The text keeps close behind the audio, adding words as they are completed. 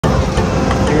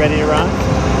Ready to rock?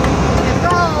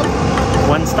 Get rolled.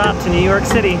 One stop to New York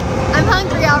City. I'm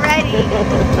hungry already.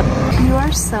 You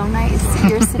are so nice.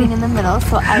 You're sitting in the middle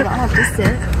so I don't have to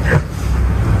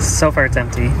sit So far it's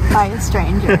empty. by a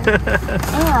stranger.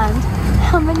 And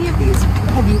how many of these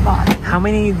have you bought? How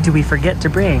many do we forget to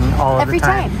bring all of the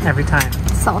time? Every time.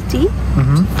 Salty.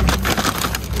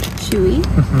 Chewy.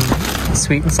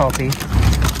 Sweet and salty.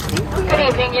 Good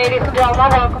evening, ladies and gentlemen.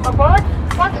 Welcome aboard.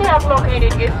 Once you have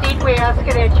located your seat, we ask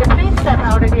that you please step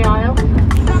out of the aisle.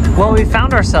 Well, we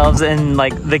found ourselves in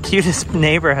like the cutest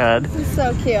neighborhood. This is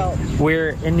so cute.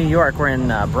 We're in New York. We're in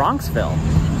Bronxville.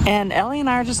 And Ellie and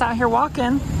I are just out here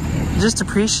walking, just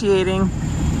appreciating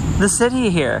the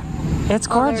city here. It's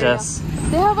gorgeous.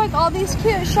 They have like all these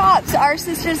cute shops. Our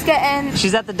sister's getting...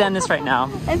 She's at the dentist right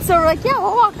now. And so we're like, yeah,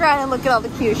 we'll walk around and look at all the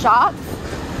cute shops.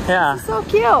 Yeah. It's so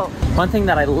cute. One thing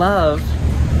that I love,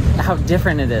 how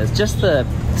different it is. Just the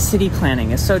city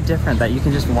planning is so different that you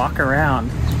can just walk around.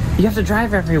 You have to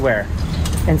drive everywhere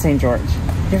in St. George.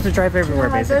 You have to drive everywhere,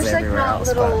 basically there's like everywhere not else.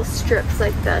 little strips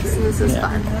like this, and this is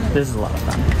fun. This is a lot of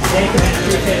fun.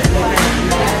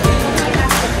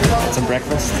 Some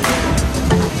breakfast.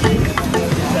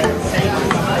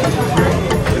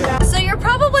 So you're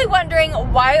probably wondering,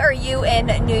 why are you in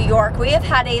New York? We have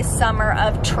had a summer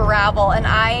of travel, and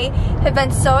I have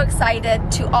been so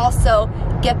excited to also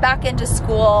get back into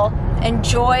school,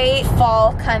 enjoy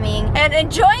fall coming, and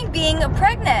enjoying being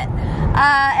pregnant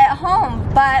at home.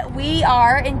 But we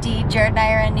are indeed, Jared and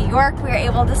I are in New York. We are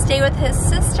able to stay with his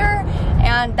sister,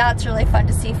 and that's really fun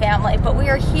to see family. But we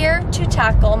are here to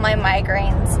tackle my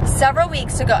migraines. Several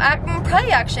weeks ago,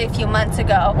 probably actually a few months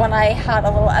ago, when I had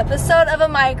a little episode of a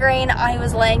migraine, I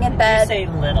was laying in bed. You say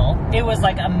little. It was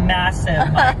like a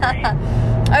massive migraine.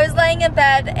 I was laying in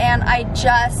bed and I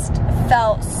just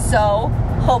felt so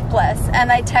hopeless.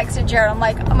 And I texted Jared, I'm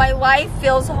like, my life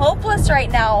feels hopeless right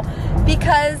now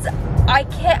because I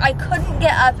couldn't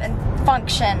get up and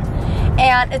function.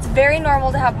 And it's very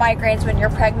normal to have migraines when you're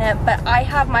pregnant, but I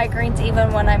have migraines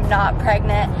even when I'm not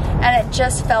pregnant, and it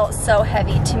just felt so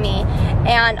heavy to me.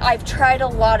 And I've tried a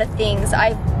lot of things.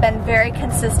 I've been very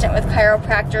consistent with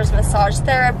chiropractors, massage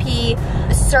therapy,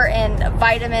 certain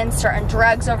vitamins, certain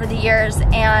drugs over the years,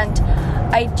 and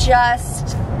I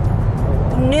just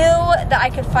knew that I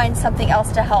could find something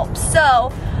else to help.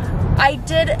 So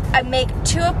I make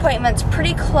 2 appointments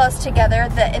pretty close together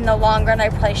that in the long run I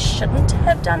probably shouldn't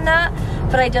have done that,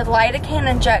 but I did lidocaine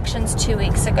injections 2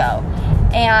 weeks ago.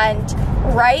 And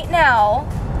right now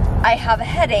I have a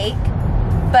headache,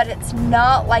 but it's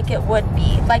not like it would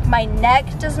be. Like, my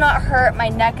neck does not hurt, my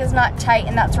neck is not tight,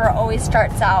 and that's where it always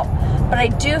starts out. But I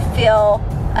do feel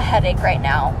a headache right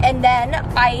now. And then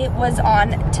I was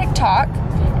on TikTok,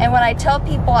 and when I tell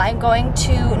people I'm going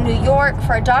to New York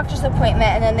for a doctor's appointment,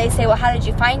 and then they say, well, how did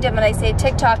you find him? And I say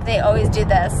TikTok, they always do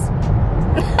this.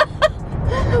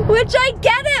 Which I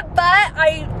get it, but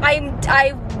I'm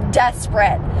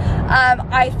desperate.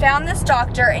 I found this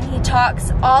doctor, and he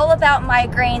talks all about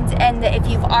migraines, and that if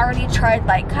you've already tried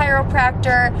like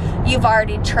chiropractor, you've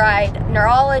already tried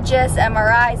neurologists,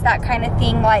 MRIs, that kind of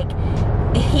thing, like,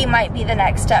 he might be the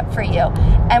next step for you.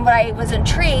 And what I was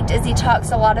intrigued is he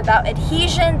talks a lot about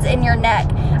adhesions in your neck.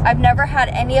 I've never had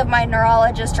any of my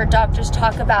neurologists or doctors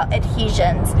talk about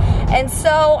adhesions. And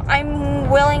so I'm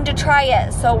willing to try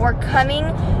it. So we're coming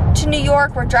to New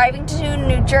York, we're driving to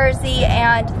New Jersey,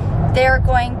 and they're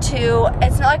going to,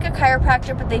 it's not like a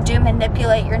chiropractor, but they do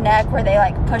manipulate your neck where they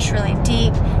like push really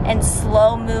deep and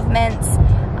slow movements.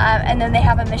 And then they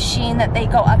have a machine that they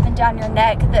go up and down your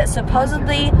neck that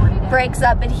supposedly breaks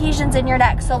up adhesions in your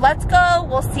neck. So let's go,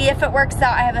 we'll see if it works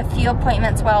out. I have a few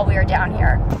appointments while we are down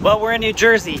here. Well, we're in New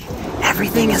Jersey.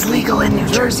 Everything is legal in New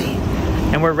Jersey.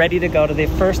 And we're ready to go to the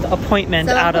first appointment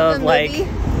out of like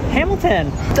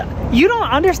Hamilton. You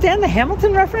don't understand the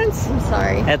Hamilton reference? I'm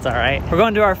sorry. That's all right. We're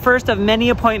going to our first of many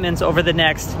appointments over the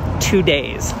next 2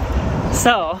 days.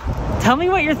 So, tell me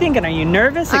what you're thinking. Are you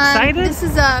nervous, excited? This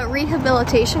is a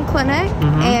rehabilitation clinic,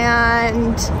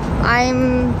 and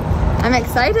I'm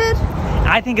excited.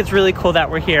 I think it's really cool that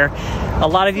we're here. A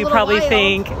lot of you probably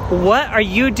think, what are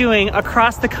you doing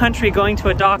across the country going to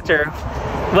a doctor?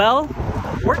 Well,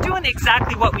 we're doing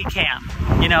exactly what we can.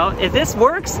 You know, if this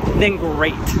works, then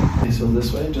great. Okay, so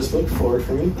this way, just look forward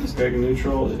for me. Drag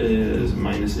neutral is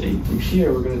 -8. From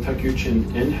here, we're gonna tuck your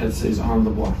chin in, head stays on the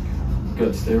block.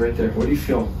 Good, stay right there. What do you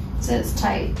feel? So it's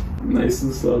tight. Nice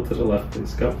and slow to the left,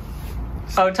 please. Go.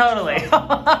 Oh, totally. What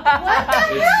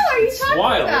the hell are you talking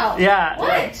wild. about? Yeah.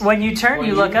 What? When you turn,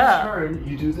 you look up. When you turn,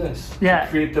 you do this. Yeah. To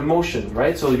create the motion,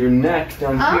 right? So your neck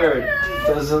down here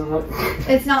doesn't look...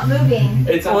 It's not moving.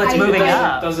 It's moving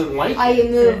up. Doesn't like I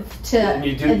it. move to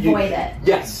avoid it.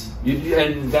 Yes.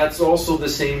 And that's also the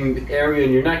same area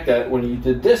in your neck that when you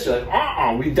did this, you're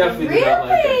like, we definitely did not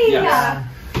like it. Yes.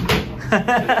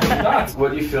 Yeah.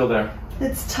 What do you feel there?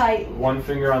 It's tight. One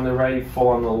finger on the right, full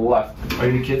on the left. Are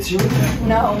your kids here?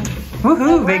 No.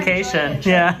 Woohoo, vacation.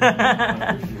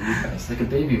 Yeah. It's like a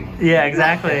baby one. Yeah,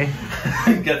 exactly.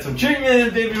 Get some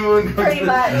treatment, baby one. Pretty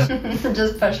much.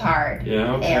 Just push hard.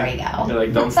 Yeah, okay. There we go. You're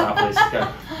like, don't stop, please. Okay.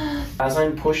 As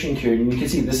I'm pushing here, you can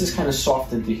see this is kind of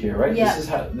soft into here, right? Yeah.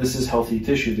 This is healthy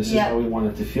tissue. This is how we want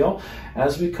it to feel.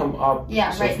 As we come up,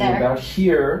 right from there. about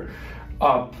here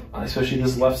up, especially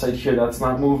this left side here, that's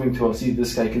not moving to us. See,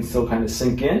 this guy can still kind of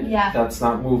sink in. Yeah. That's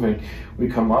not moving. We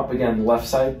come up again, left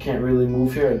side can't really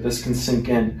move here. This can sink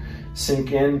in.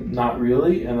 Sink in, not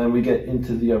really, and then we get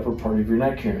into the upper part of your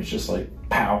neck here. It's just like,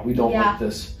 pow, we don't like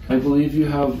this. I believe you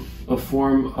have a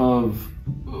form of,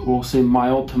 we'll say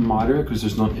mild to moderate, because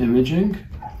there's no imaging,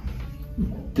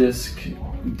 disc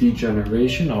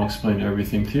degeneration. I'll explain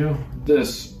everything to you.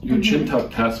 This, your chin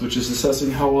tuck test, which is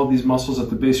assessing how well these muscles at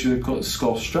the base of your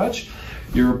skull stretch.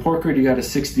 Your report card, you got a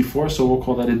 64, so we'll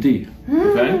call that a D,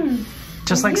 okay?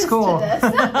 Just like school. Shit,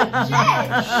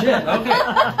 okay.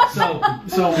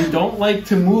 So we don't like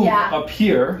to move up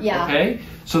here, okay?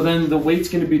 So then the weight's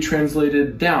gonna be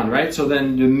translated down, right? So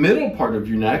then the middle part of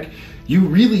your neck, you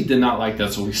really did not like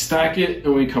that. So we stack it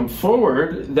and we come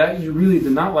forward, that you really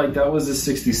did not like, that was a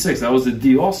 66. That was a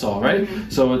D also, right?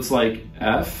 So it's like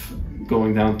F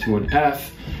going down to an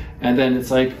F. And then it's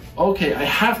like, okay, I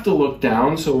have to look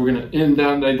down, so we're gonna in,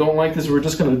 down, I don't like this, we're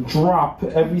just gonna drop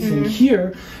everything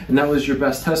here, and that was your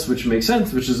best test, which makes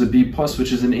sense, which is a B+,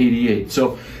 which is an 88.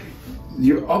 So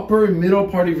your upper and middle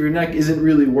part of your neck isn't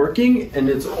really working, and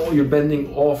it's all, you're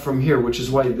bending all from here, which is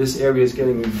why this area is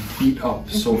getting beat up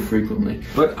so frequently.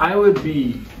 But I would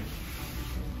be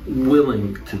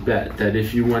willing to bet that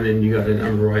if you went and you got an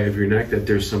MRI of your neck, that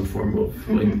there's some form of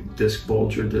like disc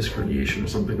bulge or disc herniation or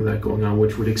something like that going on,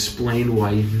 which would explain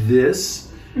why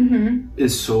this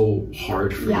is so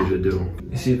hard for you to do.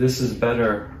 You see, this is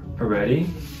better already,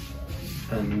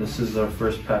 and this is our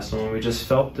first pass. And when we just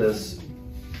felt this,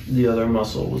 the other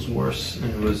muscle was worse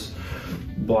and it was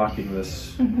blocking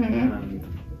this. And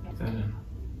then,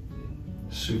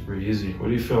 super easy. What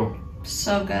do you feel?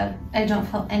 So good. I don't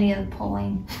feel any of the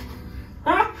pulling.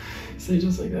 Say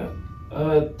just like that.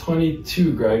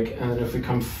 22, Greg. And then if we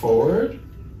come forward.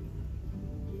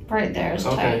 Right there is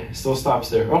okay, it still stops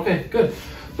there. Okay, good.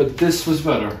 But this was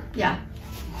better. Yeah.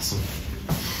 Awesome.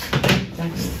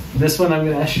 Thanks. This one I'm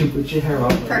going to ask you to put your hair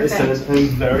up. Perfect. It's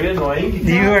very annoying.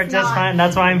 You are just fine.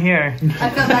 That's why I'm here. I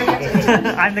feel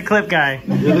like I'm the clip guy.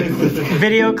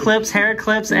 Video clips, hair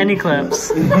clips, any clips.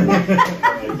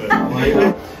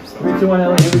 3, 2, 1,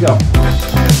 Ellie, here we go. Are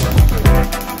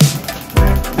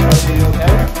you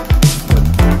okay?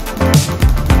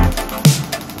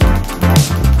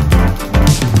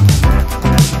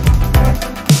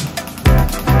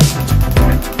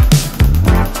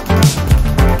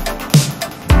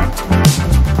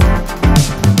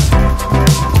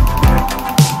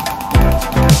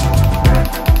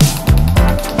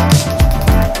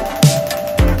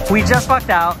 We just walked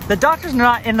out. The doctor's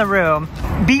not in the room.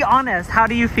 Be honest, how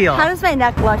do you feel? How does my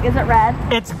neck look? Is it red?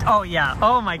 It's, oh yeah.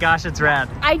 Oh my gosh, it's red.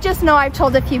 I just know I've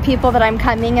told a few people that I'm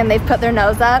coming and they've put their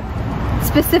nose up.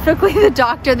 Specifically the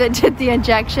doctor that did the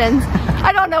injections.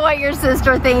 I don't know what your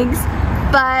sister thinks,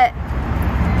 but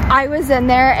I was in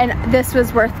there and this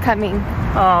was worth coming.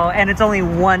 Oh, and it's only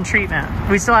one treatment.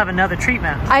 We still have another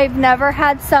treatment. I've never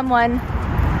had someone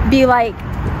be like,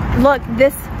 look,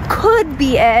 this could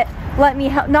be it. Let me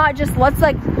help, not just let's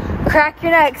like crack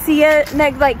your neck, see it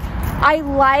neck. Like, I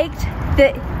liked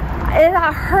that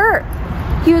it hurt.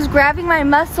 He was grabbing my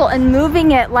muscle and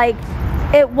moving it. Like,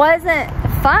 it wasn't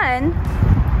fun,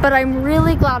 but I'm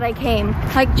really glad I came.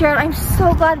 Like, Jared, I'm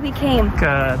so glad we came.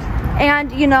 Good. And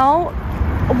you know,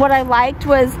 what I liked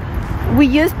was we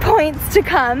used points to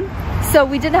come, so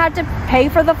we didn't have to pay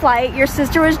for the flight. Your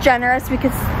sister was generous. We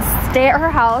could stay at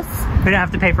her house. We didn't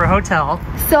have to pay for a hotel.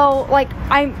 So like,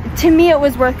 to me it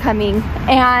was worth coming,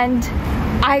 and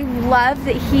I love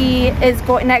that he is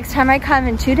going, next time I come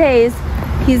in 2 days,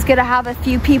 he's gonna have a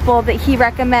few people that he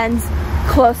recommends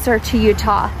closer to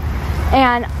Utah.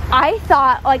 And I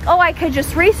thought like, oh, I could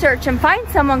just research and find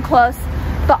someone close,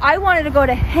 but I wanted to go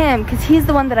to him because he's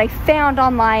the one that I found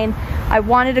online. I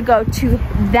wanted to go to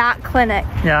that clinic.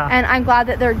 Yeah. And I'm glad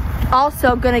that they're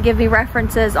also gonna give me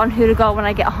references on who to go when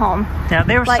I get home. Yeah,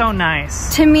 they were so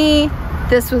nice. To me,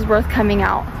 this was worth coming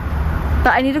out.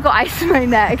 But I need to go ice my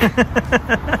neck.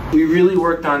 We really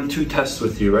worked on 2 tests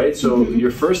with you, right? So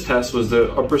your first test was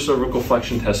the upper cervical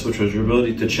flexion test, which was your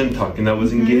ability to chin tuck, and that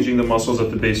was engaging the muscles at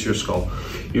the base of your skull.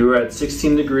 You were at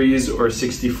 16 degrees or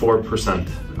 64%,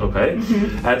 okay?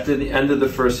 At the end of the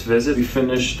first visit, we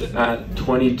finished at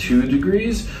 22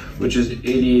 degrees, which is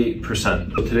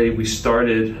 88%. So today we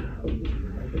started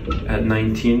at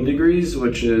 19 degrees,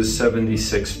 which is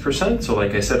 76%. So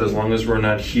like I said, as long as we're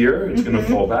not here, it's gonna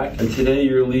fall back. And today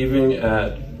you're leaving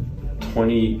at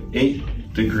 28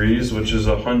 degrees, which is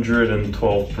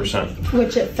 112%.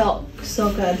 Which it felt so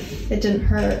good. It didn't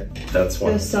hurt. That's why.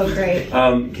 It was so great.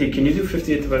 Okay, can you do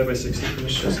 58 divided by 60 for me,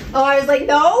 just? Oh, I was like,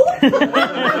 no.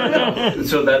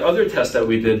 So that other test that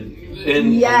we did,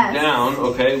 in and down,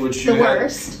 okay, which you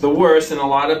had the worst and a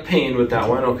lot of pain with that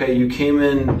one, okay. You came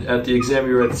in at the exam,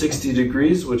 you were at 60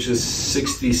 degrees, which is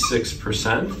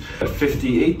 66%. At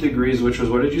 58 degrees, which was,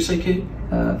 what did you say, Kate?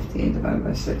 58 divided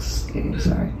by 60,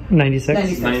 sorry.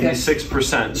 96?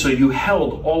 96%. So you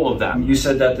held all of that. You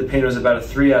said that the pain was about a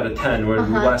 3 out of 10, where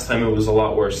last time it was a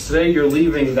lot worse. Today you're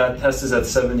leaving, that test is at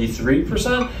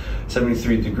 73%.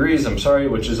 73 degrees, I'm sorry,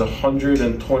 which is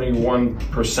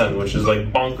 121%, which is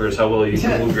like bonkers how well you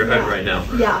can move your head right now.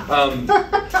 Yeah.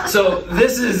 So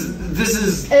this is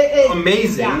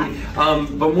amazing.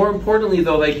 But more importantly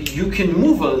though, like you can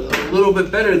move a little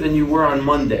bit better than you were on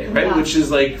Monday, right? Which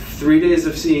is like 3 days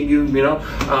of seeing you, you know?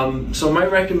 So my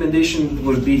recommendation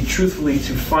would be truthfully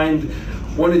to find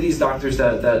one of these doctors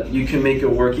that you can make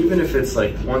it work, even if it's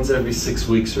like once every 6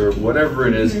 weeks or whatever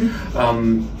it is,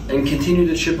 and continue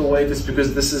to chip away this,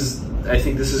 because I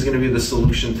think this is going to be the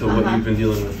solution to what you've been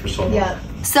dealing with for so long. Yeah.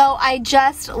 So I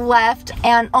just left,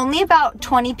 and only about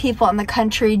 20 people in the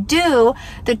country do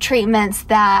the treatments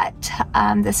that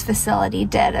this facility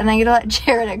did. And I'm gonna let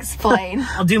Jared explain.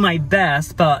 I'll do my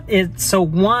best, but so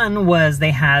one was they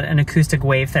had an acoustic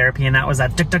wave therapy, and that was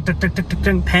that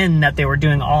pen that they were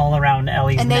doing all around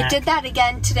Ellie's neck. And they did that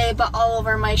again today, but all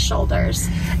over my shoulders.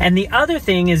 And the other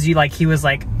thing is he was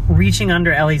like reaching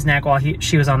under Ellie's neck while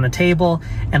she was on the table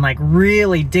and like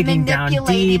really digging down deep.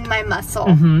 Manipulating my muscle.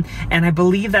 And I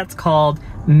believe that's called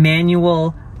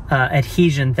manual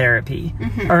adhesion therapy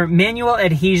or manual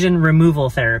adhesion removal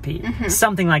therapy,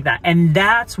 something like that. And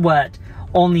that's what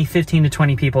only 15 to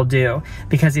 20 people do,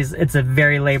 because it's a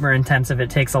very labor intensive. It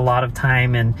takes a lot of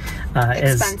time and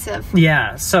expensive.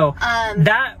 So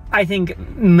that I think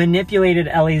manipulated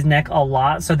Ellie's neck a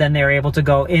lot. So then they were able to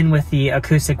go in with the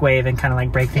acoustic wave and kind of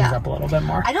like break things up a little bit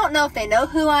more. I don't know if they know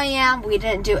who I am. We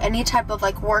didn't do any type of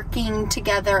like working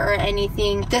together or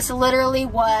anything. This literally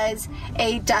was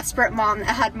a desperate mom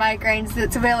that had migraines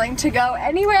that's willing to go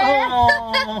anywhere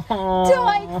to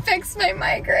like fix my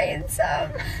migraines.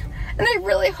 And I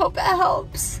really hope it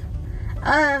helps.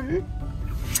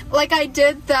 Like I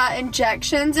did the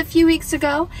injections a few weeks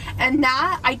ago, and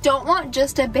that I don't want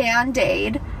just a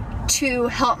band-aid to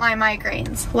help my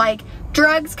migraines. Like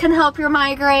drugs can help your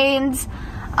migraines,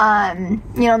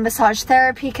 you know, massage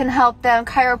therapy can help them,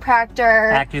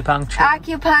 chiropractor,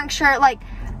 acupuncture, like,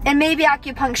 and maybe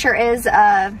acupuncture is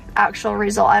a actual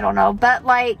result, I don't know, but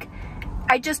like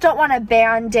I just don't want a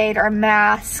band-aid or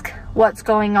mask what's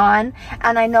going on.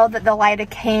 And I know that the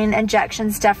lidocaine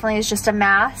injections definitely is just a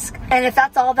mask, and if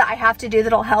that's all that I have to do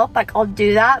that'll help, like I'll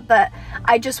do that. But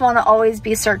I just want to always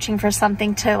be searching for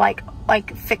something to like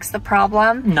fix the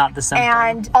problem, not the symptom.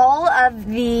 And all of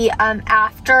the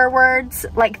afterwards,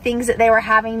 like things that they were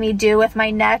having me do with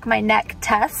my neck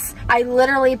tests, I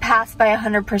literally passed by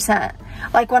 100%.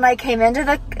 Like when I came into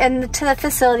the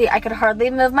facility, I could hardly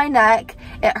move my neck.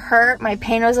 It hurt. My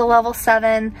pain was a level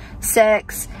 7,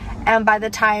 6. And by the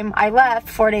time I left,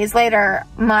 4 days later,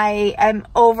 I'm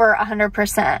over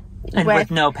 100%. And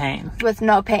with no pain. With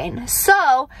no pain.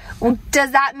 So,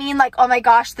 does that mean like, oh my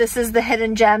gosh, this is the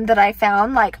hidden gem that I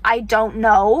found? Like, I don't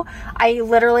know. I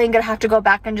literally am going to have to go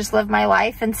back and just live my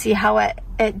life and see how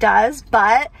it does.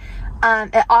 But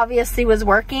it obviously was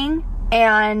working.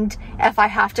 And if I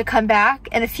have to come back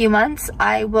in a few months,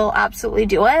 I will absolutely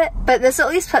do it. But this at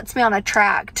least puts me on a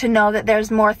track to know that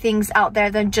there's more things out there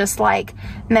than just like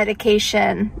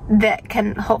medication that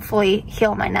can hopefully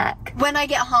heal my neck. When I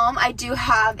get home, I do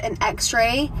have an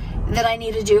x-ray that I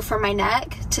need to do for my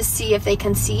neck to see if they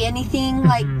can see anything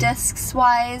like discs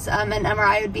wise. An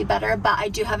MRI would be better, but I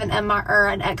do have an MRI or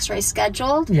an x-ray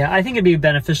scheduled. Yeah, I think it'd be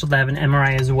beneficial to have an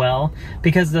MRI as well,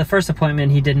 because the first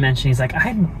appointment he did mention, he's like,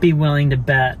 I'd be willing to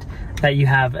bet that you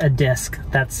have a disc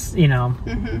that's, you know,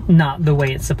 not the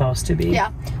way it's supposed to be.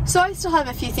 Yeah, so I still have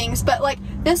a few things, but like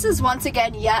this is once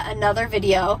again yet another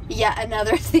video, yet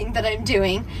another thing that I'm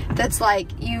doing that's like,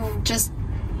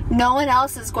 no one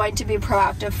else is going to be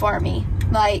proactive for me.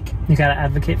 Like, you gotta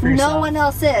advocate for yourself. No one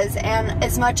else is. And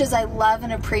as much as I love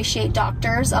and appreciate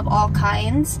doctors of all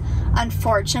kinds,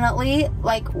 unfortunately,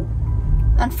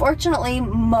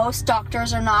 most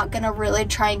doctors are not gonna really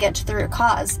try and get to the root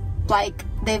cause. Like,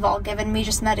 they've all given me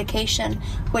just medication,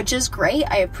 which is great.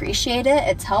 I appreciate it.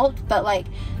 It's helped, but like,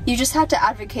 you just have to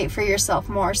advocate for yourself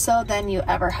more so than you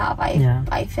ever have.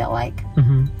 I feel like.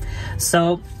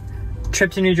 So,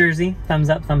 trip to New Jersey, thumbs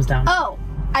up, thumbs down. Oh,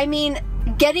 I mean,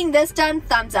 getting this done,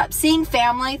 thumbs up. Seeing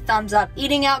family, thumbs up.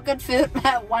 Eating out good food,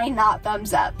 why not,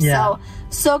 thumbs up. Yeah.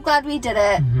 So glad we did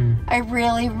it. I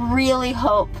really, really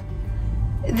hope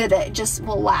that it just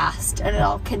will last and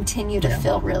it'll continue to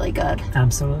feel really good.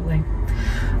 Absolutely.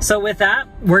 So with that,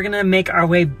 we're gonna make our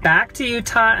way back to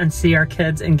Utah and see our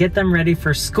kids and get them ready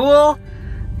for school.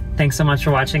 Thanks so much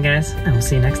for watching, guys, and we'll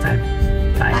see you next time.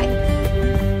 Bye. Bye.